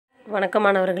வணக்கம்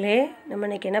மாணவர்களே, நம்ம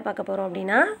இன்றைக்கி என்ன பார்க்க போகிறோம்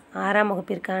அப்படின்னா 6ஆம்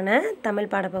வகுப்பிற்கான தமிழ்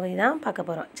பாடப்பகுதி தான் பார்க்க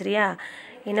போகிறோம். சரியா?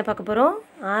 என்ன பார்க்க போகிறோம்?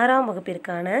 6ஆம்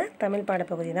வகுப்பிற்கான தமிழ்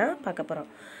பாடப்பகுதி தான் பார்க்க போகிறோம்.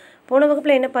 போன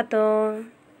வகுப்பில் என்ன பார்த்தோம்?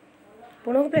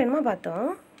 என்னமா பார்த்தோம்?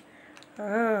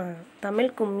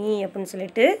 தமிழ் கும்மி அப்படின்னு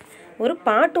சொல்லிட்டு ஒரு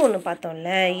பாட்டு ஒன்று பார்த்தோம்ல.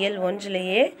 இயல்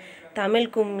 1லேயே தமிழ்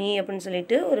கும்மி அப்படின்னு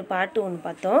சொல்லிட்டு ஒரு பாட்டு ஒன்று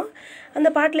பார்த்தோம்.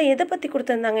 அந்த பாட்டில் எதை பற்றி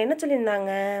கொடுத்துருந்தாங்க? என்ன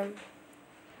சொல்லியிருந்தாங்க?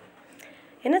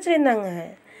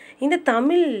 இந்த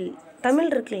தமிழ்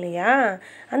இருக்கு இல்லையா,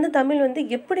 அந்த தமிழ்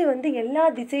எப்படி எல்லா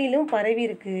திசையிலும் பரவி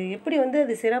இருக்குது, எப்படி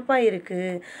அது சிறப்பாக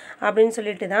இருக்குது அப்படின்னு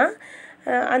சொல்லிட்டு தான்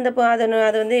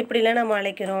அதை எப்படிலாம் நம்ம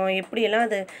அழைக்கிறோம், எப்படியெல்லாம்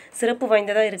அது சிறப்பு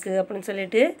வாய்ந்ததாக இருக்குது அப்படின்னு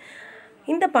சொல்லிட்டு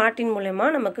இந்த பாட்டின் மூலமா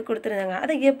நமக்கு கொடுத்துருந்தாங்க.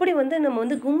 அதை எப்படி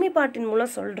நம்ம கும்மி பாட்டின்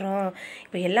மூலம் சொல்கிறோம்.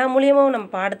 இப்போ எல்லா மூலியமாகவும் நம்ம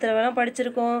பாடத்துலலாம்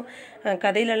படிச்சிருக்கோம்,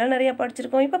 கதையிலலாம் நிறையா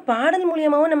படிச்சிருக்கோம். இப்போ பாடல்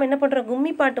மூலியமாகவும் நம்ம என்ன பண்ணுறோம்?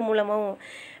 கும்மி பாட்டு மூலமாகவும்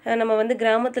நம்ம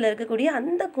கிராமத்தில் இருக்கக்கூடிய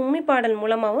அந்த கும்மி பாடல்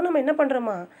மூலமாகவும் நம்ம என்ன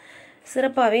பண்ணுறோமா,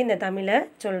 சிறப்பாகவே இந்த தமிழை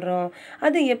சொல்கிறோம்.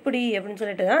 அது எப்படி அப்படின்னு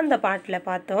சொல்லிட்டு தான் அந்த பாட்டில்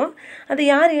பார்த்தோம். அது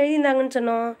யார் எழுதியிருந்தாங்கன்னு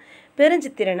சொன்னோம்?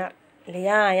 பெருஞ்சித்திரனார்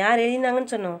இல்லையா? யார்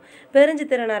எழுதியிருந்தாங்கன்னு சொன்னோம்?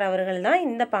 பெருஞ்சித்திரனார் அவர்கள் தான்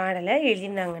இந்த பாடலை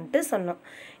எழுதியிருந்தாங்கன்ட்டு சொன்னோம்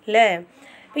இல்லை?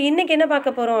 இப்போ இன்றைக்கி என்ன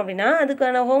பார்க்க போகிறோம் அப்படின்னா,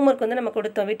 அதுக்கான ஹோம்ஒர்க் நம்ம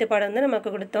கொடுத்தோம், வீட்டு பாடம்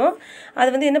நமக்கு கொடுத்தோம்.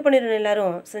 அது என்ன பண்ணிடணும்,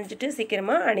 எல்லோரும் செஞ்சுட்டு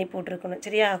சீக்கிரமாக அனுப்பி விட்ருக்கணும்.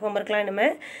 சரியா? ஹோம்ஒர்க்லாம் நம்ம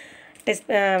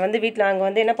டெஸ்ட் வீட்டில்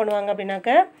அங்கே என்ன பண்ணுவாங்க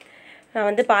அப்படின்னாக்க,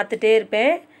 நான் பார்த்துட்டே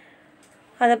இருப்பேன்.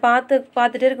 அதை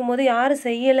பார்த்துட்டே இருக்கும்போது யாரும்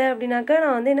செய்யலை அப்படின்னாக்கா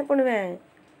நான் என்ன பண்ணுவேன்,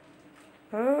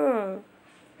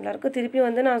 எல்லாருக்கும் திருப்பி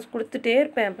நான் கொடுத்துட்டே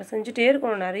இருப்பேன். அப்புறம் செஞ்சுட்டே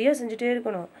இருக்கணும், நிறைய செஞ்சுட்டே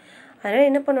இருக்கணும். அதனால்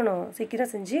என்ன பண்ணணும்,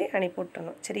 சீக்கிரம் செஞ்சு அனுப்பி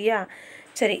விட்டுறணும். சரியா?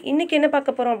 சரி, இன்றைக்கி என்ன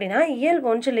பார்க்க போகிறோம் அப்படின்னா, இயல்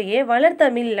 1லேயே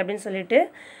வளர்த்தமிழ் அப்படின்னு சொல்லிட்டு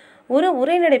ஒரு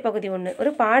உரைநடை பகுதி ஒன்று,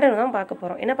 ஒரு பாடம் தான் பார்க்க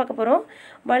போகிறோம். என்ன பார்க்க போகிறோம்?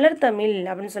 வளர்த்தமிழ்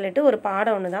அப்படின்னு சொல்லிட்டு ஒரு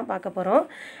பாடம் ஒன்று தான் பார்க்க போகிறோம்.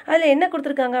 அதில் என்ன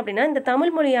கொடுத்துருக்காங்க அப்படின்னா, இந்த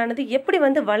தமிழ் மொழியானது எப்படி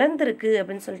வளர்ந்துருக்கு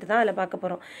அப்படின்னு சொல்லிட்டு தான் அதில் பார்க்க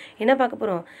போகிறோம். என்ன பார்க்க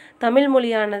போகிறோம்? தமிழ்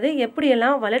மொழியானது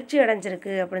எப்படியெல்லாம் வளர்ச்சி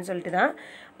அடைஞ்சிருக்கு அப்படின்னு சொல்லிட்டு தான்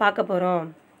பார்க்க போகிறோம்.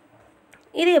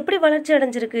 இது எப்படி வளர்ச்சி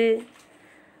அடைஞ்சிருக்கு?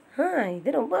 இது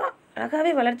ரொம்ப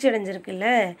அழகாகவே வளர்ச்சி அடைஞ்சிருக்குல்ல.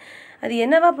 அது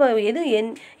என்னவா? இப்போ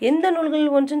எந்த நூல்கள்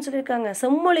ஒன்றுன்னு சொல்லியிருக்காங்க?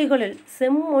 செம்மொழி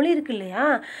இருக்கு இல்லையா,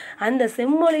 அந்த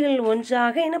செம்மொழிகள்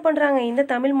ஒன்றாக என்ன பண்ணுறாங்க, இந்த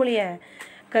தமிழ் மொழியை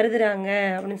கருதுகிறாங்க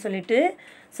அப்படின்னு சொல்லிட்டு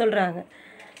சொல்கிறாங்க.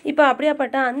 இப்போ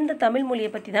அப்படியாப்பட்ட அந்த தமிழ்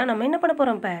மொழியை பற்றி தான் நம்ம என்ன பண்ண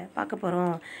போகிறோம், இப்போ பார்க்க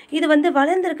போகிறோம். இது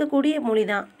வளர்ந்துருக்கக்கூடிய மொழி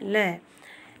தான் இல்லை?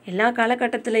 எல்லா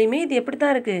காலகட்டத்துலேயுமே இது எப்படி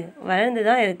தான் இருக்குது, வளர்ந்து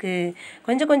தான் இருக்குது.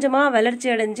 கொஞ்சம் கொஞ்சமாக வளர்ச்சி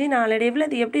அடைஞ்சு நாளடைவில்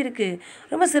அது எப்படி இருக்குது,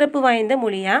 ரொம்ப சிறப்பு வாய்ந்த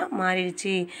மொழியாக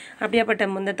மாறிடுச்சு. அப்படியாப்பட்ட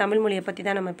இந்த தமிழ் மொழியை பற்றி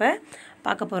தான் நம்ம இப்போ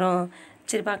பார்க்க போகிறோம்.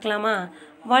 சரி, பார்க்கலாமா?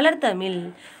 வளர்த்தமிழ்.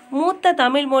 மூத்த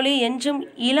தமிழ் மொழி என்றும்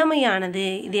இளமையானது.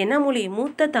 இது என்ன மொழி?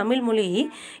 மூத்த தமிழ் மொழி.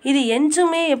 இது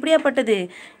என்றுமே எப்படியாப்பட்டது?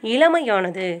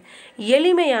 இளமையானது,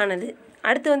 எளிமையானது.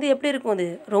 அடுத்து எப்படி இருக்கும்? அது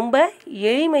ரொம்ப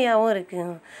எளிமையாகவும்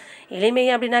இருக்குது. எளிமை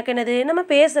அப்படின்னாக்க என்னது? நம்ம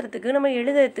பேசுகிறதுக்கு, நம்ம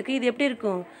எழுதுறதுக்கு இது எப்படி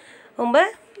இருக்கும்? ரொம்ப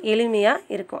எளிமையாக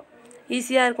இருக்கும்,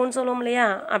 ஈஸியாக இருக்கும்னு சொல்லுவோம் இல்லையா?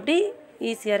 அப்படி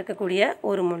ஈஸியாக இருக்கக்கூடிய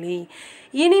ஒரு மொழி.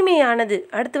 இனிமையானது.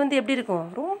 அடுத்து எப்படி இருக்கும்?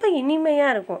 ரொம்ப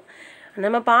இனிமையாக இருக்கும்.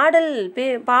 நம்ம பாடல்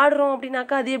பாடுறோம்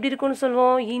அப்படின்னாக்கா அது எப்படி இருக்குன்னு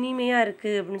சொல்லுவோம்? இனிமையாக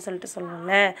இருக்குது அப்படின்னு சொல்லிட்டு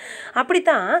சொல்லுவோம்ல.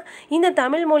 அப்படித்தான் இந்த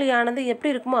தமிழ் மொழியானது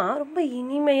எப்படி இருக்குமா, ரொம்ப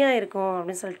இனிமையாக இருக்கும்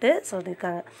அப்படின்னு சொல்லிட்டு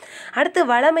சொல்லியிருக்காங்க. அடுத்து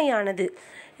வளமையானது.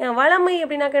 வளமை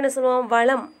அப்படின்னாக்கா என்ன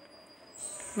சொல்லுவோம்?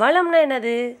 வளம்னா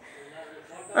என்னது?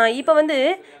 இப்போ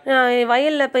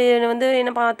வயலில் இப்போ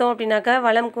என்ன பார்த்தோம் அப்படின்னாக்கா,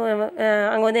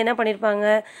 அங்கே என்ன பண்ணியிருப்பாங்க,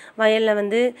 வயலில்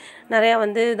நிறையா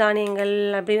தானியங்கள்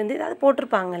அப்படி ஏதாவது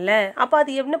போட்டிருப்பாங்கல்ல. அப்போ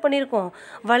அது என்ன பண்ணியிருக்கோம்?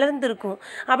 வளர்ந்துருக்கும்.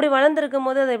 அப்படி வளர்ந்துருக்கும்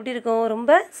போது அது எப்படி இருக்கும்?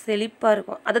 ரொம்ப செழிப்பாக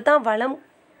இருக்கும். அதை தான் வளம்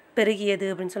பெருகியது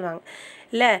அப்படின்னு சொல்லுவாங்க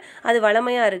இல்லை? அது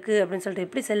வளமையாக இருக்குது அப்படின்னு சொல்லிட்டு,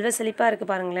 எப்படி செல்வ செழிப்பாக இருக்குது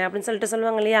பாருங்களேன் அப்படின்னு சொல்லிட்டு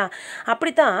சொல்லுவாங்க இல்லையா?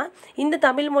 அப்படித்தான் இந்த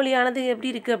தமிழ் மொழியானது எப்படி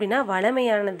இருக்குது அப்படின்னா,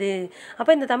 வளமையானது.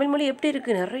 அப்போ இந்த தமிழ் மொழி எப்படி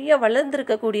இருக்குது? நிறைய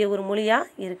வளர்ந்துருக்கக்கூடிய ஒரு மொழியாக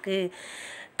இருக்குது.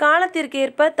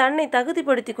 காலத்திற்கேற்ப தன்னை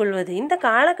தகுதிப்படுத்தி கொள்வது. இந்த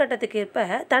காலகட்டத்துக்கேற்ப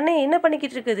தன்னை என்ன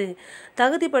பண்ணிக்கிட்டு இருக்குது?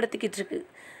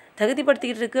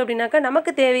 தகுதிப்படுத்திக்கிட்டு இருக்குது அப்படின்னாக்கா,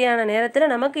 நமக்கு தேவையான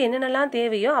நேரத்தில் நமக்கு என்னென்னலாம்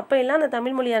தேவையோ அப்போ எல்லாம் அந்த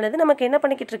தமிழ் மொழியானது நமக்கு என்ன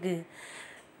பண்ணிக்கிட்டு இருக்கு?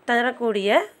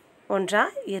 தரக்கூடிய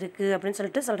ஒன்றாக இருக்குது அப்படின்னு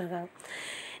சொல்லிட்டு சொல்கிறாங்க.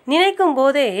 நினைக்கும்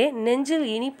போதே நெஞ்சில்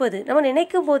இனிப்பது. நம்ம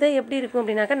நினைக்கும் போதே எப்படி இருக்கும்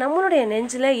அப்படின்னாக்கா, நம்மளுடைய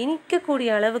நெஞ்சில் இனிக்கக்கூடிய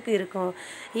அளவுக்கு இருக்கும்.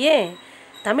 ஏன்?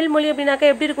 தமிழ் மொழி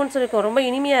அப்படின்னாக்கா எப்படி இருக்கும்னு சொல்லியிருக்கோம்? ரொம்ப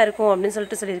இனிமையாக இருக்கும் அப்படின்னு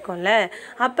சொல்லிட்டு சொல்லியிருக்கோம்ல.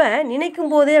 அப்போ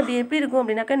நினைக்கும் போதே அப்படி எப்படி இருக்கும்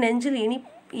அப்படின்னாக்கா, நெஞ்சில்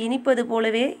இனிப்பது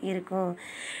போலவே இருக்கும்.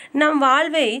 நம்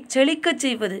வாழ்வை செழிக்க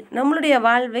செய்வது. நம்மளுடைய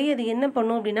வாழ்வை அது என்ன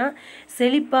பண்ணும் அப்படின்னா,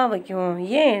 செழிப்பாக வைக்கும்.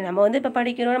 ஏன்? நம்ம இப்போ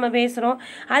படிக்கிறோம், நம்ம பேசுகிறோம்,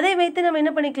 அதை வைத்து நம்ம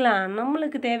என்ன பண்ணிக்கலாம்,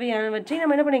 நம்மளுக்கு தேவையானவற்றை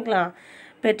நம்ம என்ன பண்ணிக்கலாம்,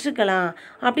 பெற்றுக்கலாம்.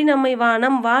 அப்படி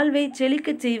நம் வாழ்வை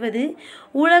செழிக்கச் செய்வது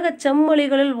உலகச்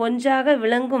செம்மொழிகளுள் ஒன்றாக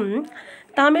விளங்கும்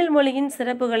தமிழ் மொழியின்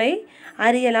சிறப்புகளை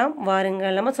அறியலாம்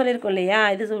வாருங்கள். நம்ம சொல்லியிருக்கோம் இல்லையா,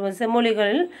 இது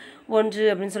செம்மொழிகளில் ஒன்று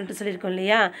அப்படின்னு சொல்லிட்டு சொல்லியிருக்கோம்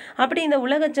இல்லையா. அப்படி இந்த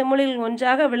உலக செம்மொழிகள்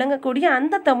ஒன்றாக விளங்கக்கூடிய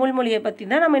அந்த தமிழ் மொழியை பற்றி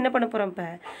தான் நம்ம என்ன பண்ண போகிறோம், இப்போ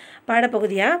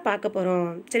பாடப்பகுதியாக பார்க்க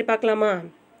போகிறோம். சரி, பார்க்கலாமா?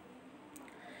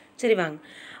 சரி வாங்க.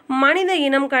 மனித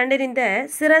இனம் கண்டறிந்த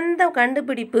சிறந்த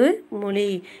கண்டுபிடிப்பு மொழி.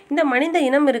 இந்த மனித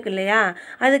இனம் இருக்கு இல்லையா,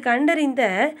 அது கண்டறிந்த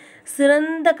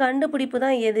சிறந்த கண்டுபிடிப்பு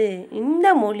தான் எது? இந்த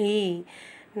மொழி.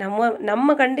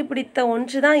 நம்ம கண்டுபிடித்த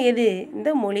ஒன்று தான் எது? இந்த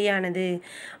மொழியானது.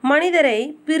 மனிதரை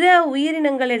பிற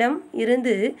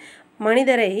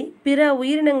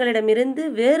உயிரினங்களிடமிருந்து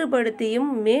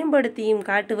வேறுபடுத்தியும் மேம்படுத்தியும்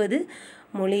காட்டுவது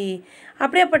மொழி.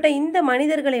 அப்படியாப்பட்ட இந்த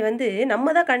மனிதர்களை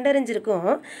நம்ம தான் கண்டறிஞ்சிருக்கோம்,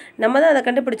 நம்ம தான் அதை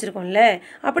கண்டுபிடிச்சிருக்கோம்ல.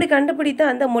 அப்படி கண்டுபிடித்த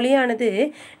அந்த மொழியானது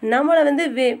நம்மளை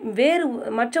வேறு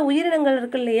மற்ற உயிரினங்கள்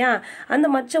இருக்கு இல்லையா, அந்த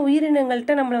மற்ற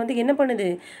உயிரினங்கள்கிட்ட நம்மளை என்ன பண்ணுது?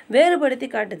 வேறுபடுத்தி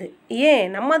காட்டுது. ஏன்?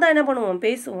 நம்ம தான் என்ன பண்ணுவோம்?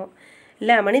 பேசுவோம்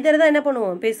இல்லை, மனிதர் தான் என்ன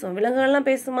பண்ணுவோம்? பேசுவோம். விலங்குகள்லாம்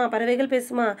பேசுமா? பறவைகள்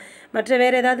பேசுமா? மற்ற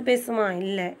வேறு ஏதாவது பேசுமா?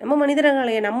 இல்லை, நம்ம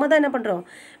மனிதர்களையே நம்ம தான் என்ன பண்ணுறோம்?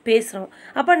 பேசுகிறோம்.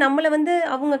 அப்போ நம்மளை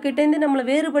அவங்க கிட்டேருந்து நம்மளை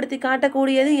வேறுபடுத்தி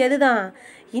காட்டக்கூடியது எது தான்?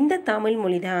 இந்த தமிழ்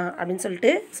மொழி தான் அப்படின்னு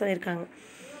சொல்லிட்டு சொல்லியிருக்காங்க.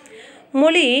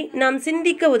 மொழி நாம்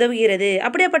சிந்திக்க உதவுகிறது.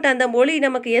 அப்படியேப்பட்ட அந்த மொழி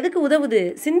நமக்கு எதுக்கு உதவுது?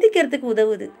 சிந்திக்கிறதுக்கு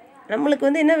உதவுது. நம்மளுக்கு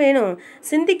என்ன வேணும்?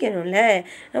 சிந்திக்கணும்ல.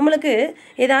 நம்மளுக்கு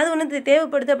ஏதாவது ஒன்று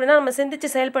தேவைப்படுது அப்படின்னா நம்ம சிந்தித்து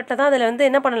செயல்பட்டால் தான் அதில்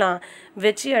என்ன பண்ணலாம்?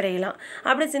 வெற்றி அடையலாம்.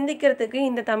 அப்படி சிந்திக்கிறதுக்கு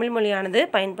இந்த தமிழ் மொழியானது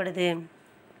பயன்படுது.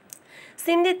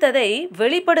 சிந்தித்ததை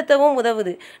வெளிப்படுத்தவும்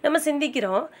உதவுது. நம்ம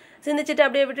சிந்திக்கிறோம், சிந்திச்சுட்டு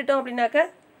அப்படியே விட்டுட்டோம் அப்படின்னாக்க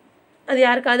அது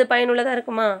யாருக்காவது பயனுள்ளதாக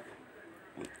இருக்குமா?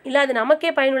 இல்லை அது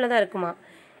நமக்கே பயனுள்ளதாக இருக்குமா?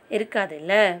 இருக்காது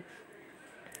இல்லை.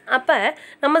 அப்போ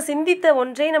நம்ம சிந்தித்த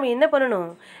ஒன்றை நம்ம என்ன பண்ணணும்?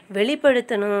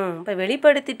 வெளிப்படுத்தணும். இப்போ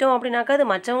வெளிப்படுத்திட்டோம் அப்படின்னாக்கா அது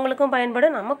மற்றவங்களுக்கும்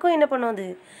பயன்படும், நமக்கும் என்ன பண்ணும்? அது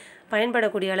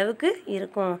பயன்படக்கூடிய அளவுக்கு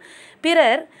இருக்கும்.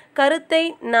 பிறர் கருத்தை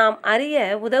நாம் அறிய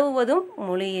உதவுவதும்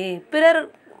மொழியே.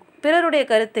 பிறருடைய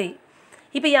கருத்தை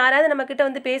இப்போ யாராவது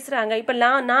நம்மக்கிட்ட பேசுகிறாங்க, இப்போ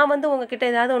நான் உங்ககிட்ட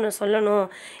ஏதாவது ஒன்று சொல்லணும்,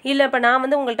 இல்லை இப்போ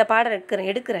நான் உங்கள்கிட்ட பாடம்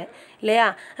எடுக்கிறேன் இல்லையா,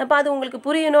 அப்போ அது உங்களுக்கு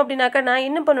புரியணும் அப்படின்னாக்கா நான்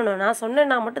என்ன பண்ணணும்? நான்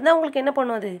சொன்னேன்னா மட்டும்தான் உங்களுக்கு என்ன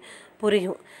பண்ணும்? அது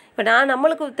புரியும். இப்போ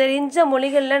நம்மளுக்கு தெரிஞ்ச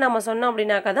மொழிகளில் நம்ம சொன்னோம்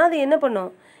அப்படின்னாக்கா தான் அது என்ன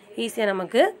பண்ணும்? ஈஸியாக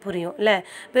நமக்கு புரியும் இல்லை.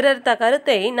 பிறர்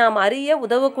கருத்தை நாம் அறிய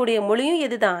உதவக்கூடிய மொழியும்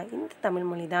எது தான்? இந்த தமிழ்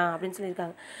மொழி தான் அப்படின்னு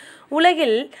சொல்லியிருக்காங்க.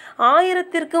 உலகில்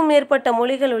 1000க்கும் மேற்பட்ட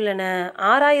மொழிகள் உள்ளன.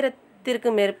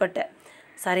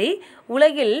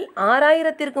 உலகில்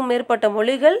 6000க்கும் மேற்பட்ட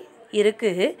மொழிகள்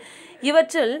இருக்குது.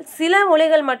 இவற்றில் சில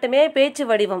மொழிகள் மட்டுமே பேச்சு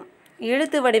வடிவம்,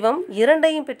 எழுத்து வடிவம்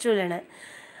இரண்டையும் பெற்றுள்ளன.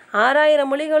 6000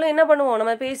 மொழிகளும் என்ன பண்ணுவோம்?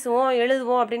 நம்ம பேசுவோம்,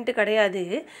 எழுதுவோம் அப்படின்ட்டு கிடையாது.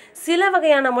 சில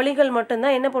வகையான மொழிகள்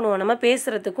மட்டும்தான் என்ன பண்ணுவோம்? நம்ம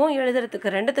பேசுகிறதுக்கும்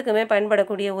எழுதுறதுக்கு ரெண்டுத்துக்குமே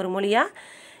பயன்படக்கூடிய ஒரு மொழியாக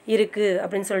இருக்குது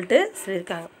அப்படின்னு சொல்லிட்டு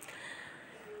சொல்லியிருக்காங்க.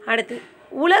 அடுத்து,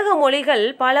 உலக மொழிகள்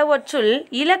பலவற்றுள்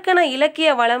இலக்கண இலக்கிய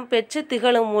வளம் பெற்று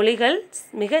திகழும் மொழிகள்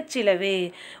மிகச்சிலவே.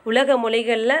 உலக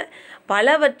மொழிகளில்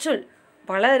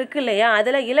பல இருக்கு இல்லையா,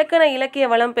 அதில் இலக்கண இலக்கிய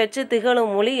வளம் பெற்று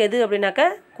திகழும் மொழி எது அப்படின்னாக்கா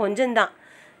கொஞ்சம்தான்,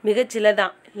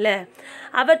 மிகச்சிலதான் இல்லை.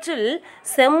 அவற்றுள்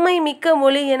செம்மை மிக்க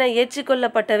மொழி என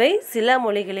ஏற்றுக்கொள்ளப்பட்டவை சில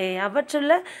மொழிகளே.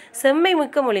 அவற்றுள்ள செம்மை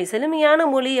மிக்க மொழி, செழுமையான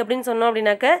மொழி அப்படின்னு சொன்னோம்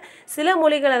அப்படின்னாக்க சில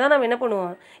மொழிகளை தான் நம்ம என்ன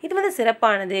பண்ணுவோம்? இது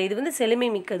சிறப்பானது, இது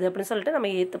செழுமை மிக்கது அப்படின்னு சொல்லிட்டு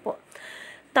நம்ம ஏற்றுப்போம்.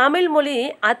 தமிழ் மொழி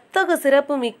அத்தகு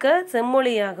சிறப்பு மிக்க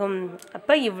செம்மொழியாகும்.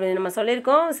 அப்போ நம்ம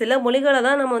சொல்லியிருக்கோம், சில மொழிகளை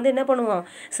தான் நம்ம என்ன பண்ணுவோம்?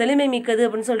 செழுமை மிக்கது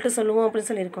அப்படின்னு சொல்லிட்டு சொல்லுவோம் அப்படின்னு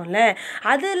சொல்லியிருக்கோம்ல.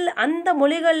 அதில் அந்த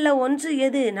மொழிகளில் ஒன்று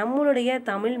எது? நம்மளுடைய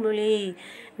தமிழ்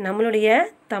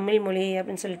மொழி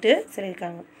அப்படின்னு சொல்லிட்டு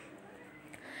சொல்லியிருக்காங்க.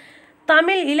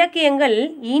 தமிழ் இலக்கியங்கள்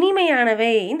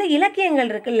இனிமையானவை. இந்த இலக்கியங்கள்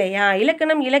இருக்கு இல்லையா,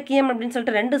 இலக்கணம் இலக்கியம் அப்படின்னு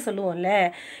சொல்லிட்டு ரெண்டு சொல்லுவோம்ல.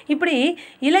 இப்படி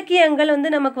இலக்கியங்கள்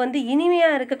நமக்கு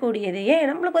இனிமையாக இருக்கக்கூடியது. ஏன்?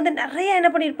 நம்மளுக்கு நிறைய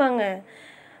என்ன பண்ணியிருப்பாங்க,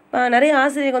 நிறைய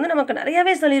ஆசிரியர்கள் நமக்கு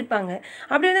நிறையாவே சொல்லியிருப்பாங்க.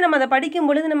 அப்படி நம்ம அதை படிக்கும்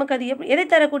பொழுது நமக்கு அது எதை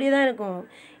தரக்கூடியதாக இருக்கும்?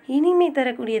 இனிமை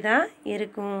தரக்கூடியதாக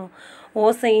இருக்கும்.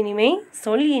 ஓசை இனிமை,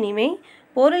 சொல் இனிமை,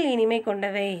 பொருள் இனிமை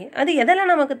கொண்டவை. அது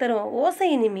எதெல்லாம் நமக்கு தரும்? ஓசை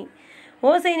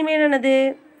இனிமை என்னது?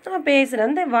 நம்ம பேசுகிற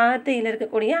அந்த வார்த்தையில்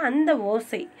இருக்கக்கூடிய அந்த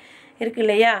ஓசை இருக்கு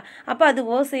இல்லையா. அப்போ அது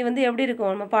ஓசை எப்படி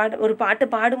இருக்கும்? நம்ம ஒரு பாட்டு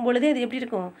பாடும் பொழுதே அது எப்படி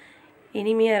இருக்கும்?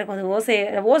 இனிமையாக இருக்கும்.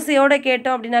 அது ஓசையோடு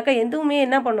கேட்டோம் அப்படின்னாக்கா எதுவுமே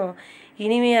என்ன பண்ணும்?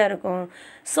 இனிமையாக இருக்கும்.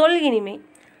 சொல் இனிமை,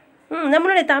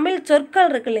 நம்மளுடைய தமிழ்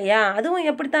சொற்கள் இருக்கு இல்லையா, அதுவும்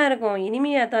எப்படி தான் இருக்கும்?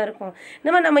 இனிமையாக தான் இருக்கும்.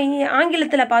 நம்ம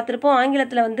ஆங்கிலத்தில் பார்த்துருப்போம்.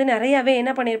 ஆங்கிலத்தில் நிறையாவே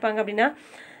என்ன பண்ணியிருப்பாங்க அப்படின்னா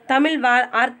தமிழ்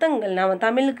அர்த்தங்கள், நம்ம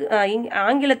தமிழுக்கு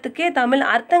ஆங்கிலத்துக்கே தமிழ்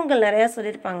அர்த்தங்கள் நிறையா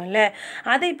சொல்லியிருப்பாங்கல்ல.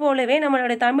 அதை போலவே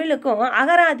நம்மளுடைய தமிழுக்கும்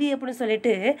அகராதி அப்படின்னு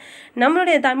சொல்லிட்டு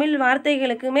நம்மளுடைய தமிழ்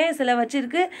வார்த்தைகளுக்குமே சில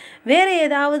வச்சிருக்கு. வேறு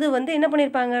ஏதாவது என்ன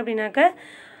பண்ணியிருப்பாங்க அப்படின்னாக்க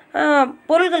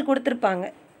பொருள்கள் கொடுத்துருப்பாங்க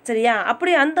சரியா.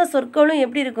 அப்படி அந்த சொற்களும்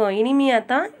எப்படி இருக்கும், இனிமையாக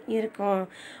தான் இருக்கும்.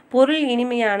 பொருள்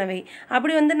இனிமையானவை.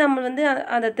 அப்படி வந்து நம்ம வந்து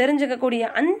அதை தெரிஞ்சுக்கக்கூடிய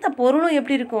அந்த பொருளும்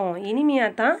எப்படி இருக்கும்,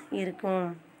 இனிமையாக தான் இருக்கும்.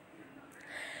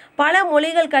 பல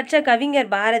மொழிகள் கற்ற கவிஞர்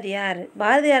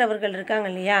பாரதியார் அவர்கள் இருக்காங்க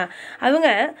இல்லையா, அவங்க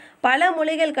பல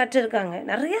மொழிகள் கற்றிருக்காங்க,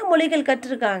 நிறையா மொழிகள்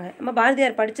கற்றிருக்காங்க. நம்ம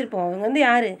பாரதியார் படிச்சிருப்போம். அவங்க வந்து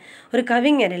யார், ஒரு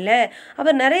கவிஞர் இல்லை,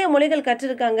 அவர் நிறைய மொழிகள்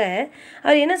கற்றிருக்காங்க.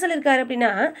 அவர் என்ன சொல்லியிருக்காரு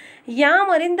அப்படின்னா,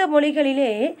 யாம் அறிந்த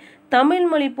மொழிகளிலே தமிழ்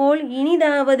மொழி போல்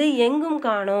இனிதாவது எங்கும்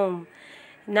காணோம்.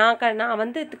 நான்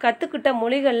வந்து கற்றுக்கிட்ட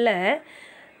மொழிகளில்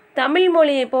தமிழ்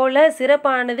மொழியை போல்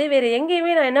சிறப்பானது வேறு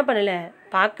எங்கேயுமே நான் என்ன பண்ணலை,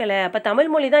 பார்க்கல. அப்போ தமிழ்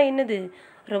மொழி தான் என்னது,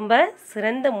 ரொம்ப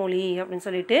சிறந்த மொழி அப்படின்னு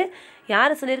சொல்லிட்டு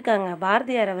யார் சொல்லியிருக்காங்க,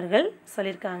 பாரதியார் அவர்கள்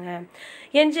சொல்லியிருக்காங்க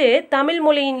என்று தமிழ்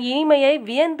மொழியின் இனிமையை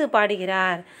வியந்து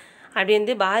பாடுகிறார். அப்படி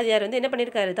வந்து பாரதியார் வந்து என்ன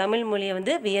பண்ணியிருக்காரு, தமிழ் மொழியை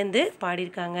வந்து வியந்து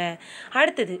பாடியிருக்காங்க.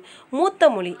 அடுத்தது மூத்த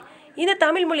மொழி. இந்த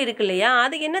தமிழ் மொழி இருக்கு இல்லையா,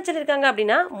 அதுக்கு என்ன சொல்லியிருக்காங்க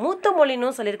அப்படின்னா மூத்த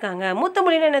மொழின்னு சொல்லியிருக்காங்க. மூத்த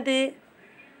மொழின்னு என்னது,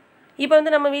 இப்போ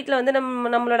வந்து நம்ம வீட்டில் வந்து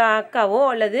நம்மளோட அக்காவோ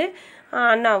அல்லது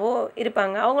அண்ணாவோ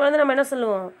இருப்பாங்க. அவங்கள வந்து நம்ம என்ன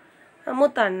சொல்லுவோம்,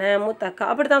 மூத்த அண்ணன் மூத்த அக்கா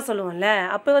அப்படி தான் சொல்லுவோம்ல.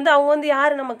 அப்போ வந்து அவங்க வந்து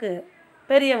யார், நமக்கு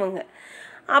பெரியவங்க.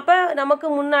 அப்போ நமக்கு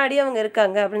முன்னாடி அவங்க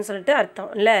இருக்காங்க அப்படின்னு சொல்லிட்டு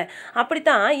அர்த்தம் இல்லை.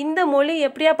 அப்படித்தான் இந்த மொழி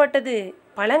எப்படியாப்பட்டது,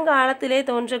 பழங்காலத்திலே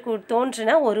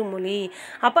தோன்றின ஒரு மொழி.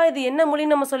 அப்போ இது என்ன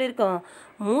மொழின்னு நம்ம சொல்லியிருக்கோம்,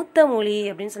 மூத்த மொழி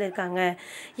அப்படின்னு சொல்லியிருக்காங்க.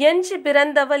 என்று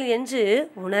பிறந்தவள் என்று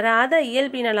உணராத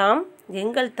இயல்பினலாம்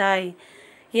எங்கள் தாய்.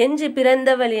 என்று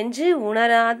பிறந்தவள் என்று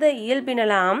உணராத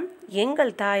இயல்பினலாம்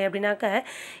எங்கள் தாய். அப்படின்னாக்க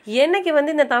என்னைக்கு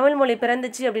வந்து இந்த தமிழ் மொழி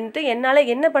பிறந்துச்சு அப்படின்ட்டு என்னால்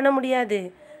என்ன பண்ண முடியாது,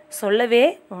 சொல்லவே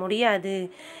முடியாது.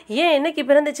 ஏன் என்னைக்கு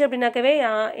பிறந்துச்சு அப்படின்னாக்கவே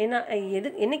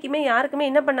என்றைக்குமே யாருக்குமே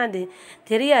என்ன பண்ணாது,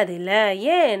 தெரியாது இல்லை.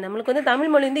 ஏன் நம்மளுக்கு வந்து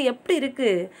தமிழ் மொழி வந்து எப்படி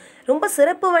இருக்குது, ரொம்ப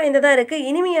சிறப்பு வாய்ந்ததாக இருக்குது,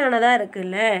 இனிமையானதாக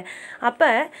இருக்குல்ல. அப்போ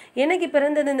என்னைக்கு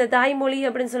பிறந்தது இந்த தாய்மொழி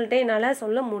அப்படின்னு சொல்லிட்டு என்னால்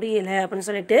சொல்ல முடியலை அப்படின்னு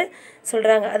சொல்லிட்டு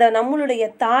சொல்கிறாங்க. அதை நம்மளுடைய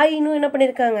தாயின்னு என்ன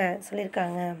பண்ணியிருக்காங்க,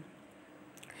 சொல்லியிருக்காங்க.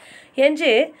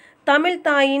 என்று தமிழ்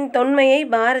தாயின் தொன்மையை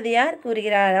பாரதியார்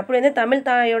கூறுகிறார். அப்படி வந்து தமிழ்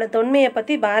தாயோட தொன்மையை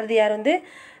பற்றி பாரதியார் வந்து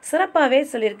சிறப்பாகவே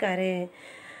சொல்லியிருக்காரு.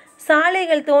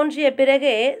 சாலைகள் தோன்றிய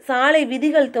பிறகு சாலை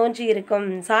விதிகள் தோன்றி இருக்கும்.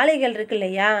 சாலைகள் இருக்கு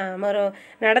இல்லையா,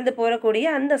 நடந்து போகக்கூடிய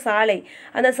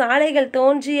அந்த சாலைகள்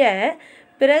தோன்றிய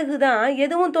பிறகுதான்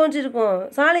எதுவும் தோன்றிருக்கும்,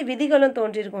 சாலை விதிகளும்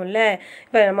தோன்றிருக்கும்ல.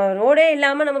 இப்போ நம்ம ரோடே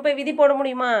இல்லாமல் நம்ம போய் விதி போட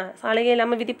முடியுமா, சாலையே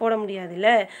இல்லாமல் விதி போட முடியாதுல்ல.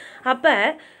 அப்போ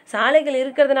சாலைகள்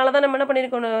இருக்கிறதுனால தான் நம்ம என்ன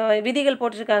பண்ணியிருக்கணும், விதிகள்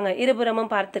போட்டிருக்காங்க. இருபுறமும்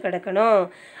பார்த்து கிடக்கணும்.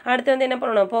 அடுத்து வந்து என்ன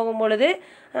பண்ணணும், போகும்பொழுது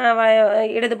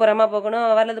இடதுபுறமாக போகணும்,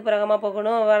 வலதுபுறமாக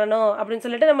போகணும், வரணும் அப்படின்னு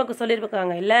சொல்லிட்டு நமக்கு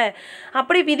சொல்லியிருக்காங்க இல்லை.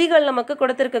 அப்படி விதிகள் நமக்கு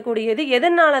கொடுத்துருக்கக்கூடியது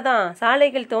எதனால தான்,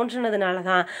 சாலைகள் தோன்றினதுனால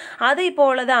தான். அதே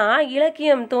போல தான்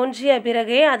இலக்கியம் தோன்றிய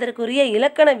பிறகே அதற்குரிய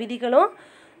இலக்கண விதிகளும்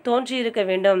தோன்றியிருக்க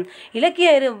வேண்டும்.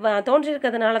 இலக்கியம்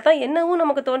தோன்றியிருக்கிறதுனால தான் என்னவும்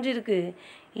நமக்கு தோன்றியிருக்கு,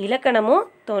 இலக்கணமும்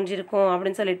தோன்றியிருக்கும்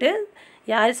அப்படின்னு சொல்லிட்டு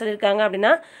யார் சொல்லியிருக்காங்க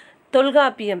அப்படின்னா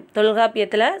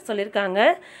தொல்காப்பியத்தில் சொல்லியிருக்காங்க.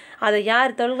 அதை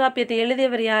யார், தொல்காப்பியத்தை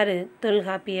எழுதியவர் யார்,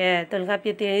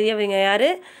 தொல்காப்பியத்தை எழுதியவங்க யார்,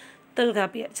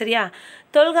 தொல்காப்பியர் சரியா.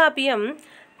 தொல்காப்பியம்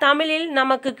தமிழில்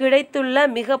நமக்கு கிடைத்துள்ள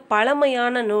மிக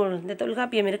பழமையான நூல். இந்த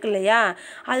தொல்காப்பியம் இருக்கு இல்லையா,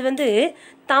 அது வந்து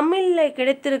தமிழில்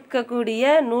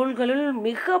கிடைத்திருக்கக்கூடிய நூல்களுள்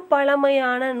மிக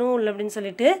பழமையான நூல் அப்படின்னு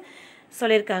சொல்லிட்டு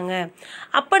சொல்லியிருக்காங்க.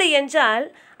 அப்படி என்றால்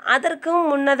அதற்கும்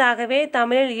முன்னதாகவே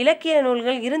தமிழில் இலக்கிய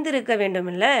நூல்கள் இருந்திருக்க வேண்டும்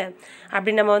இல்லை.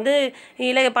 அப்படி நம்ம வந்து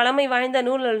பழமை வாய்ந்த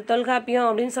நூல் தொல்காப்பியம்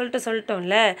அப்படின்னு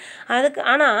சொல்லிட்டோம்ல. அதுக்கு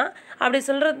ஆனால் அப்படி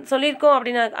சொல்லியிருக்கோம்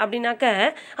அப்படின்னாக்க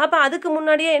அப்போ அதுக்கு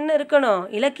முன்னாடியே என்ன இருக்கணும்,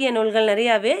 இலக்கிய நூல்கள்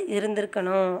நிறையாவே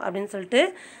இருந்திருக்கணும் அப்படின்னு சொல்லிட்டு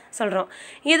சொல்கிறோம்.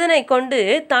 இதனை கொண்டு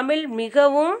தமிழ்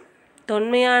மிகவும்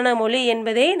தொன்மையான மொழி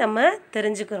என்பதை நம்ம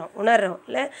தெரிஞ்சுக்கிறோம், உணர்றோம்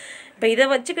இல்லை. இப்போ இதை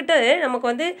வச்சுக்கிட்டு நமக்கு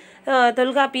வந்து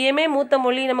தொல்காப்பியமே மூத்த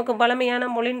மொழி, நமக்கு பழமையான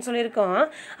மொழின்னு சொல்லியிருக்கோம்.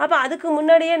 அப்போ அதுக்கு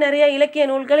முன்னாடியே நிறைய இலக்கிய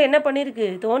நூல்கள் என்ன பண்ணியிருக்கு,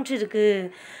 தோன்றிருக்கு.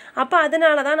 அப்போ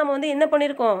அதனால தான் நம்ம வந்து என்ன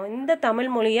பண்ணியிருக்கோம், இந்த தமிழ்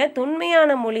மொழியை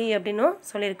தொன்மையான மொழி அப்படின்னும்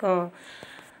சொல்லியிருக்கோம்.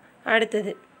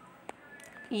 அடுத்தது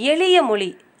எளிய மொழி.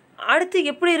 அடுத்து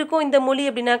எப்படி இருக்கும் இந்த மொழி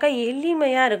அப்படின்னாக்கா,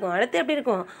 எளிமையாக இருக்கும். அடுத்து எப்படி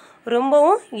இருக்கும்,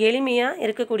 ரொம்பவும் எளிமையாக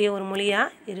இருக்கக்கூடிய ஒரு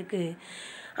மொழியாக இருக்குது.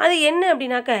 அது என்ன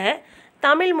அப்படின்னாக்க,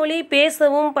 தமிழ் மொழி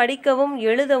பேசவும் படிக்கவும்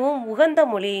எழுதவும் உகந்த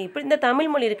மொழி. இப்படி இந்த தமிழ்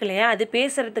மொழி இருக்கு இல்லையா, அது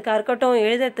பேசுகிறதுக்காக இருக்கட்டும்,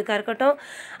 எழுதுறதுக்காக இருக்கட்டும்,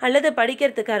 அல்லது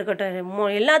படிக்கிறதுக்காக இருக்கட்டும்,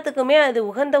 எல்லாத்துக்குமே அது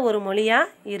உகந்த ஒரு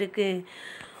மொழியாக இருக்குது.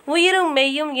 உயிரும்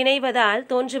மெய்யும் இணைவதால்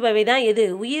தோன்றுபவை தான் எது,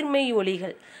 உயிர்மெய்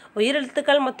ஒலிகள்.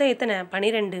 உயிரெழுத்துக்கள் மொத்தம் எத்தனை,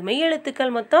 12.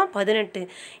 மெய்யெழுத்துக்கள் மொத்தம் 18.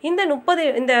 இந்த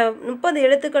 30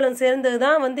 எழுத்துக்களும் சேர்ந்தது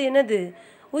தான் வந்து என்னது,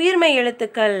 உயிர்மெய்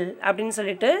எழுத்துக்கள் அப்படின்னு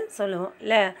சொல்லிட்டு சொல்லுவோம்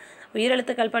இல்லை.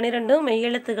 உயிரெழுத்துக்கள் 12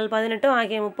 மெய்யெழுத்துக்கள் 18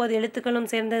 ஆகிய 30 எழுத்துக்களும்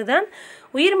சேர்ந்தது தான்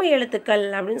உயிர்மெய் எழுத்துக்கள்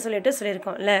அப்படின்னு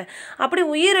சொல்லியிருக்கோம்ல. அப்படி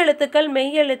உயிரெழுத்துக்கள்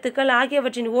மெய்யெழுத்துக்கள்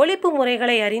ஆகியவற்றின் ஒலிப்பு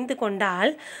முறைகளை அறிந்து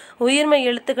கொண்டால் உயிர்மெய்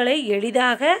எழுத்துக்களை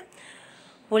எளிதாக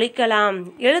ஒலிக்கலாம்.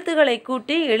 எழுத்துக்களை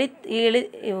கூட்டி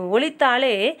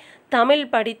ஒலித்தாலே தமிழ்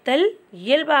படித்தல்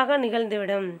இயல்பாக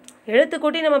நிகழ்ந்துவிடும். எழுத்து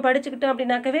கூட்டி நம்ம படிச்சுக்கிட்டோம்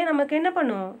அப்படின்னாக்கவே நமக்கு என்ன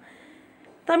பண்ணும்,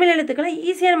 தமிழ் எழுத்துக்களை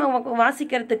ஈஸியாக நம்ம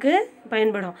வாசிக்கிறதுக்கு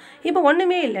பயன்படும். இப்போ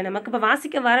ஒன்றுமே இல்லை, நமக்கு இப்போ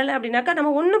வாசிக்க வரலை அப்படின்னாக்கா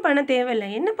நம்ம ஒன்றும் பண்ண தேவையில்லை.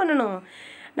 என்ன பண்ணணும்,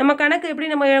 நம்ம கணக்கு எப்படி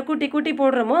நம்ம கூட்டி கூட்டி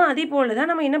போடுறோமோ அதே போல் தான்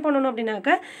நம்ம என்ன பண்ணணும்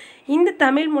அப்படின்னாக்கா இந்த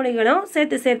தமிழ் மொழிகளும்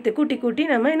சேர்த்து கூட்டி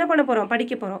நம்ம என்ன பண்ண போகிறோம்,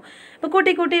 படிக்க போகிறோம். இப்போ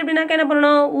கூட்டி அப்படின்னாக்கா என்ன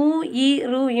பண்ணணும், உ இ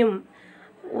ரு இம்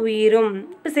உயிரும்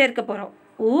இப்போ சேர்க்க போகிறோம்.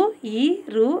 உ இ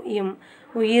ரு இம்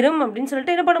உயிரும் அப்படின்னு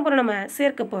சொல்லிட்டு என்ன பண்ண போகிறோம், நம்ம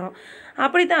சேர்க்க போகிறோம்.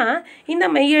 அப்படி தான் இந்த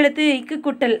மெய்யெழுத்து இக்கு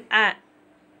குட்டல் அ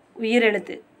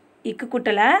உயிரெழுத்து, இக்கு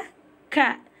குட்டல க,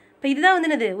 இப்போ இதுதான் வந்து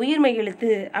என்னது உயிர்மெய்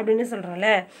எழுத்து அப்படின்னு சொல்கிறோம்ல.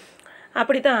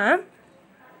 அப்படி தான்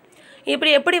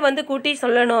இப்படி எப்படி வந்து கூட்டி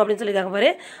சொல்லணும் அப்படின்னு சொல்லியிருக்காங்க பாரு.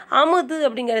 அமுது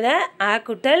அப்படிங்கிறத அ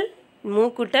குட்டல் மூ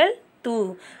குட்டல் தூ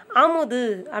அமுது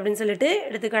அப்படின்னு சொல்லிட்டு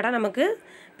எடுத்துக்காட்டாக நமக்கு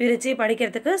பிரித்து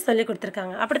படிக்கிறதுக்கு சொல்லி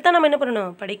கொடுத்துருக்காங்க. அப்படித்தான் நம்ம என்ன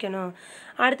பண்ணணும், படிக்கணும்.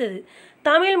 அடுத்தது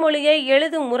தமிழ் மொழியை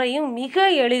எழுதும் முறையும் மிக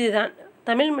எளிதுதான்.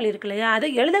 தமிழ் மொழி இருக்கு இல்லையா, அது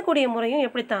எழுதக்கூடிய முறையும்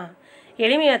எப்படித்தான்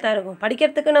எளிமையாக தான் இருக்கும்.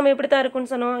 படிக்கிறதுக்கு நம்ம எப்படி தான்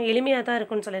இருக்குன்னு சொன்னோம், எளிமையாக தான்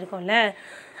இருக்குன்னு சொல்லியிருக்கோம்ல.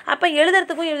 அப்போ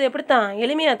எழுதுறதுக்கும் இது எப்படித்தான்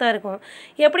எளிமையாக தான் இருக்கும்.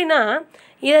 எப்படின்னா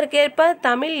இதற்கேற்ப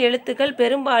தமிழ் எழுத்துக்கள்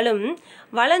பெரும்பாலும்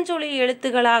வலஞ்சொலி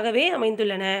எழுத்துக்களாகவே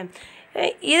அமைந்துள்ளன.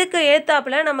 இதுக்கு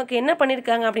ஏற்றாப்புல நமக்கு என்ன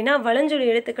பண்ணியிருக்காங்க அப்படின்னா வலஞ்சொலி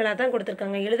எழுத்துக்களாக தான்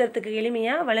கொடுத்துருக்காங்க. எழுதுறதுக்கு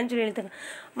எளிமையாக வலஞ்சொலி எழுத்துக்கள்.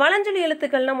 வலஞ்சொலி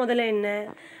எழுத்துக்கள்னால் முதல்ல என்ன,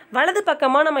 வலது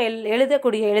பக்கமாக நம்ம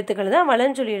எழுதக்கூடிய எழுத்துக்கள் தான்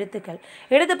வலஞ்சொலி எழுத்துக்கள்.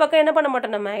 இடது பக்கம் என்ன பண்ண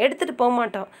மாட்டோம், நம்ம எடுத்துகிட்டு போக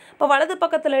மாட்டோம். இப்போ வலது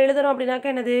பக்கத்தில் எழுதுகிறோம்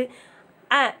அப்படின்னாக்கா என்னது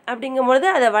அ அப்படிங்கும்பொழுது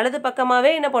அதை வலது பக்கமாகவே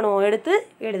என்ன பண்ணுவோம், எடுத்து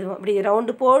எழுதுவோம். அப்படி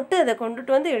ரவுண்டு போட்டு அதை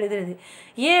கொண்டுட்டு வந்து எழுதுறது.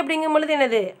 ஏன் அப்படிங்கும் பொழுது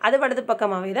என்னது, அது வலது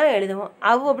பக்கமாகவே தான் எழுதுவோம்.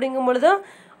 அவ் அப்படிங்கும் பொழுதும்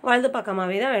வலது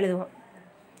பக்கமாகவே தான் எழுதுவோம்.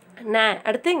 ந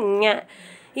அடுத்து ஞ,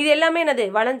 இது எல்லாமே என்னது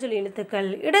வலஞ்சொலி எழுத்துக்கள்.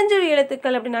 இடஞ்சொலி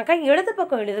எழுத்துக்கள் அப்படின்னாக்கா இடது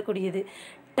பக்கம் எழுதக்கூடியது.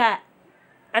 ட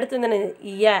அடுத்து வந்து என்னது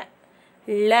ய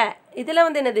ல, இதில்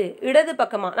வந்து என்னது இடது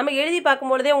பக்கமாக நம்ம எழுதி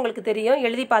பார்க்கும்பொழுதே உங்களுக்கு தெரியும்.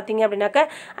 எழுதி பார்த்தீங்க அப்படின்னாக்கா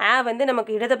ஆ வந்து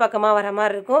நமக்கு இடது பக்கமாக வர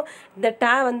மாதிரி இருக்கும், இந்த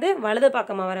டா வந்து வலது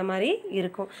பக்கமாக வர மாதிரி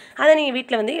இருக்கும். அதை நீங்கள்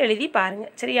வீட்டில் வந்து எழுதி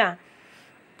பாருங்கள், சரியா.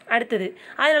 அடுத்தது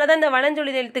அதனால தான் இந்த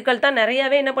வலஞ்சொலி எழுத்துக்கள் தான்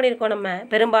நிறையாவே என்ன பண்ணியிருக்கோம், நம்ம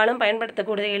பெரும்பாலும்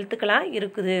பயன்படுத்தக்கூடிய எழுத்துக்களாக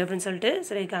இருக்குது அப்படின்னு சொல்லிட்டு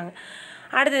சொல்லியிருக்காங்க.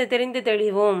 அடுத்தது தெரிந்து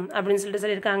தெளிவோம் அப்படின்னு சொல்லிட்டு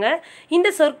சொல்லியிருக்காங்க.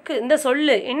 இந்த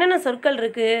சொல்லு என்னென்ன சொற்கள்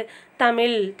இருக்குது,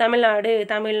 தமிழ், தமிழ்நாடு,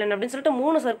 தமிழன் அப்படின்னு சொல்லிட்டு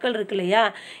 3 சொற்கள் இருக்கு இல்லையா.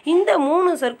 இந்த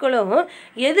 3 சொற்களும்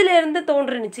எதிலிருந்து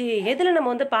தோன்றுனுச்சு, எதில்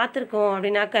நம்ம வந்து பார்த்துருக்கோம்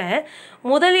அப்படின்னாக்க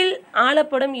முதலில்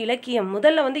ஆளப்படும் இலக்கியம்.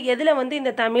 முதல்ல வந்து எதில் வந்து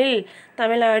இந்த தமிழ்,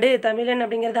 தமிழ்நாடு, தமிழன்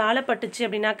அப்படிங்கிறது ஆளப்பட்டுச்சு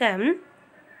அப்படின்னாக்க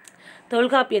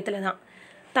தொல்காப்பியத்தில் தான்.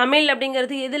 தமிழ்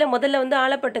அப்படிங்கிறது எதில் முதல்ல வந்து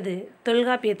ஆளப்பட்டது,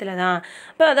 தொல்காப்பியத்தில் தான்.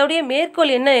 இப்போ அதோடைய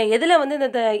மேற்கோள் என்ன, எதில் வந்து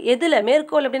இந்த எதில்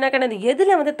மேற்கோள் அப்படின்னாக்கா என்னது,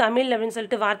 எதில் வந்து தமிழ் அப்படின்னு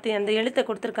சொல்லிட்டு வார்த்தை அந்த எழுத்தை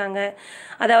கொடுத்துருக்காங்க,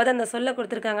 அதாவது அந்த சொல்ல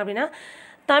கொடுத்துருக்காங்க அப்படின்னா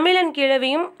தமிழன்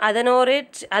கிழவியும்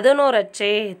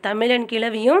அதனோரற்றே, தமிழன்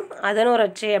கிழவியும்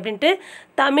அதனோரற்றே அப்படின்ட்டு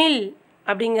தமிழ்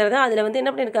அப்படிங்கிறத அதில் வந்து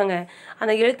என்ன பண்ணியிருக்காங்க,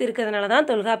 அந்த எழுத்து இருக்கிறதுனால தான்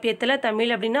தொல்காப்பியத்தில்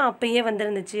தமிழ் அப்படின்னா அப்பயே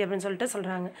வந்துருந்துச்சு அப்படின்னு சொல்லிட்டு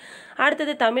சொல்கிறாங்க.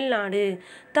 அடுத்தது தமிழ்நாடு.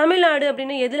 தமிழ்நாடு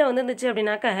அப்படின்னு எதில் வந்துருந்துச்சு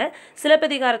அப்படின்னாக்க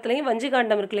சிலப்பதிகாரத்துலேயும்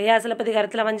வஞ்சிகாண்டம் இருக்கு இல்லையா,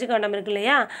 சிலப்பதிகாரத்தில் வஞ்சிகாண்டம் இருக்கு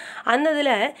இல்லையா, அந்த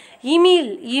இதில்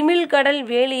இமிழ் கடல்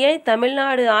வேலியை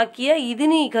தமிழ்நாடு ஆக்கிய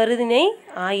இதுனி கருதினை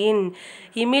ஆயின்.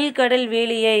 இமிழ் கடல்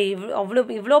வேலியை,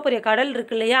 இவ்வளோ பெரிய கடல்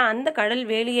இருக்கு இல்லையா, அந்த கடல்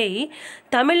வேலியை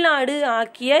தமிழ்நாடு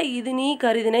ஆக்கிய இதுனி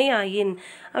கருதினை ஆயின்.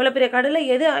 அவ்வளோ பெரிய கடலை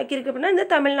எது ஆக்கியிருக்கு அப்படின்னா இந்த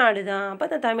தமிழ்நாடு தான். அப்போ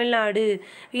அந்த தமிழ்நாடு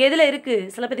எதில் இருக்குது,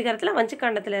 சிலப்பதிகாரத்தில்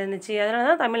வஞ்சிகாண்டத்தில் இருந்துச்சு, அதனால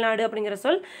தான் தமிழ்நாடு அப்படிங்கிற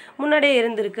சொல் முன்னாடியே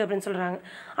இருந்திருக்கு அப்படின்னு சொல்கிறாங்க.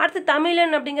 அடுத்து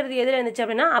தமிழன் அப்படிங்கிறது எதில் இருந்துச்சு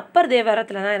அப்படின்னா அப்பர்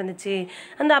தேவாரத்தில் தான் இருந்துச்சு.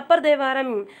 அந்த அப்பர்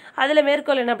தேவாரம் அதில்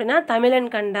மேற்கோள் என்ன அப்படின்னா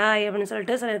தமிழன் கண்டாய் அப்படின்னு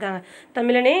சொல்லிட்டு சொல்லியிருக்காங்க.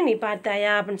 தமிழனே நீ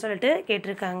பார்த்தாயா அப்படின்னு சொல்லிட்டு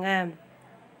கேட்டிருக்காங்க.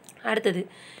 அடுத்தது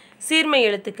சீர்மை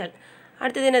எழுத்துக்கள்.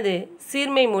 அடுத்தது என்னது,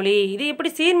 சீர்மை மொழி. இது எப்படி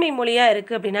சீர்மை மொழியாக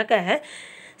இருக்குது அப்படின்னாக்க,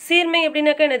 சீர்மை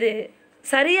அப்படின்னாக்கா என்னது,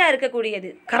 சரியாக இருக்கக்கூடியது,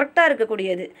 கரெக்டாக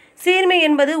இருக்கக்கூடியது. சீர்மை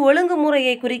என்பது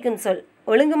ஒழுங்குமுறையை குறிக்கும் சொல்.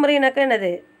 ஒழுங்குமுறைனாக்கா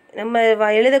என்னது, நம்ம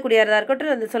எழுதக்கூடியதாக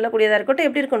இருக்கட்டும், அது சொல்லக்கூடியதாக இருக்கட்டும்,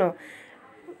 எப்படி இருக்கணும்,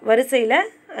 வரிசையில்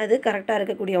அது கரெக்டாக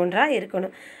இருக்கக்கூடிய ஒன்றாக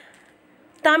இருக்கணும்.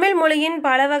 தமிழ் மொழியின்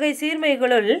பல வகை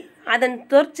சீர்மைகளுள் அதன்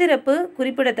சொற்சிறப்பு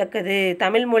குறிப்பிடத்தக்கது.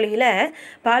 தமிழ் மொழியில்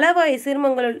பல வகை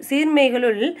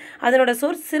சீர்மைகளுள் அதனோட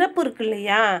சொற்சிறப்பு இருக்கு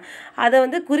இல்லையா, அதை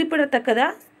வந்து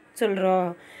குறிப்பிடத்தக்கதாக சொல்கிறோம்.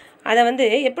 அதை வந்து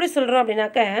எப்படி சொல்கிறோம்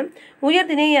அப்படின்னாக்க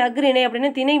உயர்திணை அக்ரிணை அப்படின்னு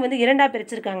திணை வந்து 2ஆக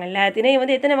பிரிச்சிருக்காங்கல்ல. திணை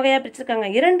வந்து எத்தனை வகையாக பிரிச்சிருக்காங்க?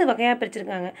 2 வகையாக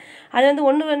பிரிச்சிருக்காங்க. அது வந்து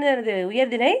ஒன்று வந்து அது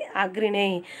உயர்திணை அக்ரிணை.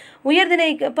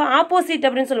 உயர்திணைக்கு இப்போ ஆப்போசிட்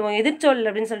அப்படின்னு சொல்லுவோம், எதிர்ச்சொல்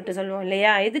அப்படின்னு சொல்லிட்டு சொல்லுவோம்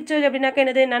இல்லையா? எதிர்ச்சொல் அப்படின்னாக்கா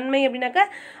என்னது? நன்மை அப்படின்னாக்கா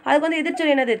அதுக்கு வந்து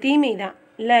எதிர்ச்சொல் என்னது? தீமை தான்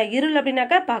இல்லை. இருள்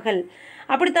அப்படின்னாக்கா பகல்,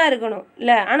 அப்படித்தான் இருக்கணும்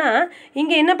இல்லை. ஆனால்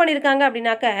இங்கே என்ன பண்ணியிருக்காங்க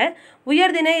அப்படின்னாக்க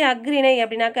உயர்திணை அக்ரிணை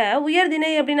அப்படின்னாக்க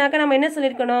உயர்திணை அப்படின்னாக்கா நம்ம என்ன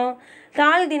சொல்லியிருக்கணும்?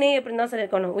 தாழ்திணை அப்படின்னு தான்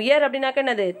சொல்லியிருக்கணும். உயர் அப்படின்னாக்கா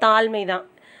என்னது? தாழ்மை தான்.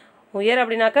 உயர்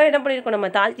அப்படின்னாக்கா என்ன பண்ணியிருக்கணும்? நம்ம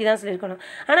தாழ்த்தி தான் சொல்லியிருக்கணும்.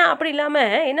 ஆனால் அப்படி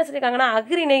இல்லாமல் என்ன சொல்லியிருக்காங்கன்னா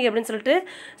அக்ரிணை அப்படின்னு சொல்லிட்டு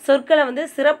சொற்களை வந்து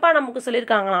சிறப்பாக நமக்கு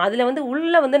சொல்லியிருக்காங்களாம். அதில் வந்து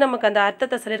உள்ளே வந்து நமக்கு அந்த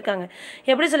அர்த்தத்தை சொல்லியிருக்காங்க.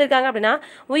 எப்படி சொல்லியிருக்காங்க அப்படின்னா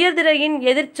உயர்திணையின்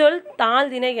எதிர்ச்சொல்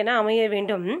தாழ்திணை என அமைய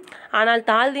வேண்டும், ஆனால்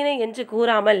தாழ்திணை என்று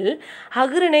கூறாமல்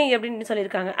அக்ரிணை அப்படின்னு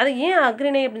சொல்லியிருக்காங்க. அது ஏன்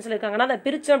அக்ரிணை அப்படின்னு சொல்லியிருக்காங்கன்னா அதை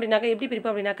பிரித்தோம் அப்படின்னாக்கா எப்படி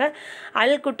பிரிப்போம் அப்படின்னாக்கா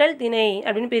அல் குட்டல் திணை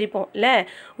அப்படின்னு பிரிப்போம் இல்லை.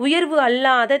 உயர்வு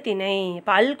அல்லாத திணை.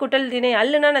 இப்போ அல் குட்டல் திணை,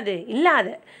 அல்லுனானது இல்லாத,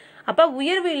 அப்போ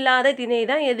உயர்வு இல்லாத திணை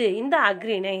தான் எது? இந்த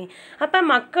அக்ரிணை. அப்போ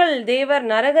மக்கள் தேவர்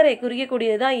நரகரை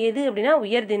குறிக்கக்கூடியது தான் எது அப்படின்னா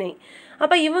உயர்திணை.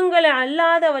 அப்போ இவங்களை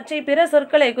அல்லாதவற்றை பிற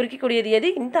சொற்களை குறிக்கக்கூடியது எது?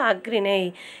 இந்த அக்ரிணை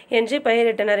என்று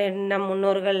பெயரிட்டனர் நம்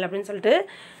முன்னோர்கள் அப்படின்னு சொல்லிட்டு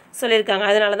சொல்லியிருக்காங்க.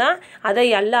 அதனால தான் அதை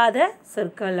அல்லாத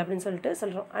சொற்கள் அப்படின்னு சொல்லிட்டு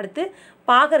சொல்கிறோம். அடுத்து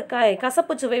பாகற்காய்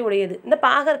கசப்பு சுவை உடையது. இந்த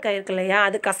பாகற்காய் இருக்கு இல்லையா,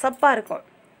 அது கசப்பாக இருக்கும்.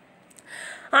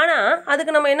 ஆனால்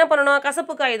அதுக்கு நம்ம என்ன பண்ணணும்?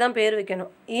 கசப்பு காய் தான் பேர் வைக்கணும்.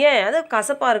 ஏன்? அது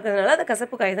கசப்பாக இருக்கிறதுனால அது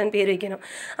கசப்பு காய் தான் பேர் வைக்கணும்.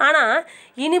 ஆனால்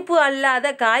இனிப்பு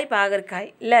அல்லாத காய் பாகற்காய்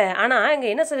இல்லை. ஆனால்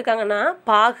இங்கே என்ன சொல்லியிருக்காங்கன்னா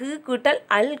பாகு குட்டல்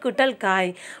அல் குட்டல்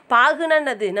காய். பாகுன்னா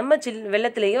என்னது? நம்ம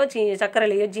வெள்ளத்துலேயோ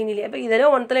சர்க்கரையிலையோ ஜீனிலையோ இப்போ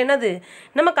இதெல்லாம் ஒன்றத்தில் என்னது?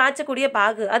 நம்ம காய்ச்சக்கூடிய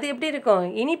பாகு. அது எப்படி இருக்கும்?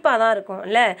 இனிப்பாக தான் இருக்கும்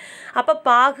இல்லை. அப்போ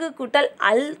பாகு குட்டல்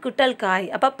அல் குட்டல் காய்.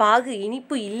 அப்போ பாகு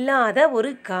இனிப்பு இல்லாத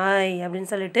ஒரு காய்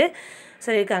அப்படின்னு சொல்லிட்டு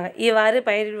சொல்லியிருக்காங்க. இவ்வாறு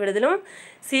பயிர் விடுதலும்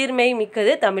சீர்மை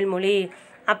மிக்கது தமிழ்மொழி.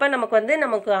 அப்போ நமக்கு வந்து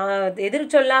நமக்கு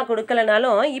எதிர்ச்சொல்லாக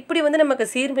கொடுக்கலனாலும் இப்படி வந்து நமக்கு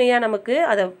சீர்மையாக நமக்கு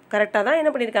அதை கரெக்டாக தான்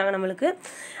என்ன பண்ணியிருக்காங்க, நம்மளுக்கு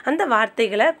அந்த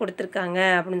வார்த்தைகளை கொடுத்துருக்காங்க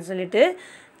அப்படின்னு சொல்லிட்டு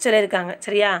சொல்லியிருக்காங்க.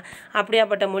 சரியா?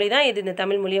 அப்படியாப்பட்ட மொழி தான் இது இந்த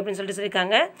தமிழ் மொழி அப்படின்னு சொல்லிட்டு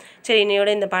சொல்லியிருக்காங்க. சரி,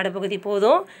 இன்னையோட இந்த பாடப்பகுதி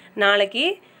போதும். நாளைக்கு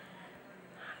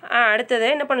அடுத்ததை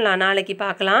என்ன பண்ணலாம்? நாளைக்கு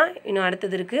பார்க்கலாம். இன்னும்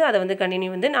அடுத்தது இருக்குது, அதை வந்து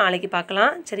கண்டினியூ வந்து நாளைக்கு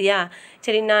பார்க்கலாம். சரியா?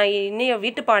 சரி, நான் இன்னும்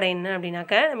வீட்டு பாடம் என்ன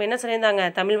அப்படின்னாக்க நம்ம என்ன சொல்லியிருந்தாங்க?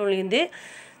 தமிழ்மொழி வந்து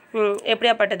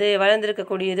எப்படியாப்பட்டது?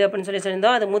 வளர்ந்துருக்கக்கூடியது அப்படின்னு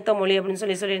சொல்லியிருந்தோம். அது மூத்த மொழி அப்படின்னு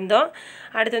சொல்லியிருந்தோம்.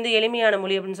 அடுத்து வந்து எளிமையான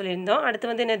மொழி அப்படின்னு சொல்லியிருந்தோம்.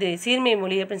 அடுத்து வந்து என்னது? சீர்மை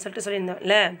மொழி அப்படின்னு சொல்லிட்டு சொல்லியிருந்தோம்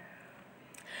இல்லை.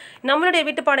 நம்மளுடைய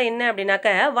வீட்டுப்பாடம் என்ன அப்படின்னாக்க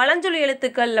வளஞ்சொலி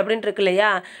எழுத்துக்கள் அப்படின்னு இருக்கு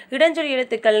இல்லையா, இடஞ்சொலி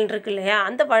எழுத்துக்கள் இருக்கு இல்லையா,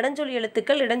 அந்த வடஞ்சொலி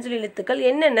எழுத்துக்கள் இடஞ்சொலி எழுத்துக்கள்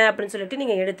என்னென்ன அப்படின்னு சொல்லிட்டு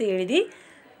நீங்கள் எடுத்து எழுதி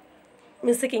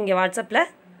மிஸ்ஸுக்கு இங்கே வாட்ஸ்அப்பில்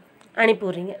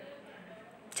அனுப்பிவிட்றீங்க.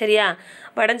 சரியா?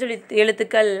 வடஞ்சொலி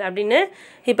எழுத்துக்கள் அப்படின்னு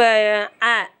இப்போ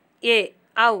அ ஏ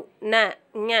அவ் ந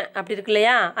ஞ அப்படி இருக்கு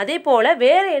இல்லையா, அதே போல்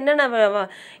வேறு என்னென்ன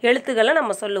எழுத்துக்களை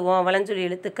நம்ம சொல்லுவோம் வளஞ்சொலி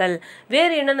எழுத்துக்கள்,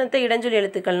 வேறு என்னென்ன இடஞ்சொலி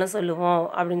எழுத்துக்கள்னு சொல்லுவோம்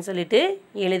அப்படின்னு சொல்லிட்டு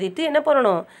எழுதிட்டு என்ன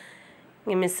பண்ணணும்?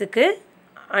 இங்கே மிஸ்ஸுக்கு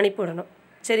அனுப்பிவிடணும்.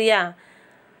 சரியா?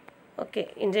 ஓகே,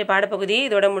 இன்றைய பாடப்பகுதி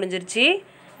இதோட முடிஞ்சிருச்சு.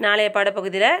 நாளைய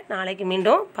பாடப்பகுதியில் நாளைக்கு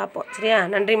மீண்டும் பார்ப்போம். சரியா?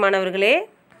 நன்றி மாணவர்களே.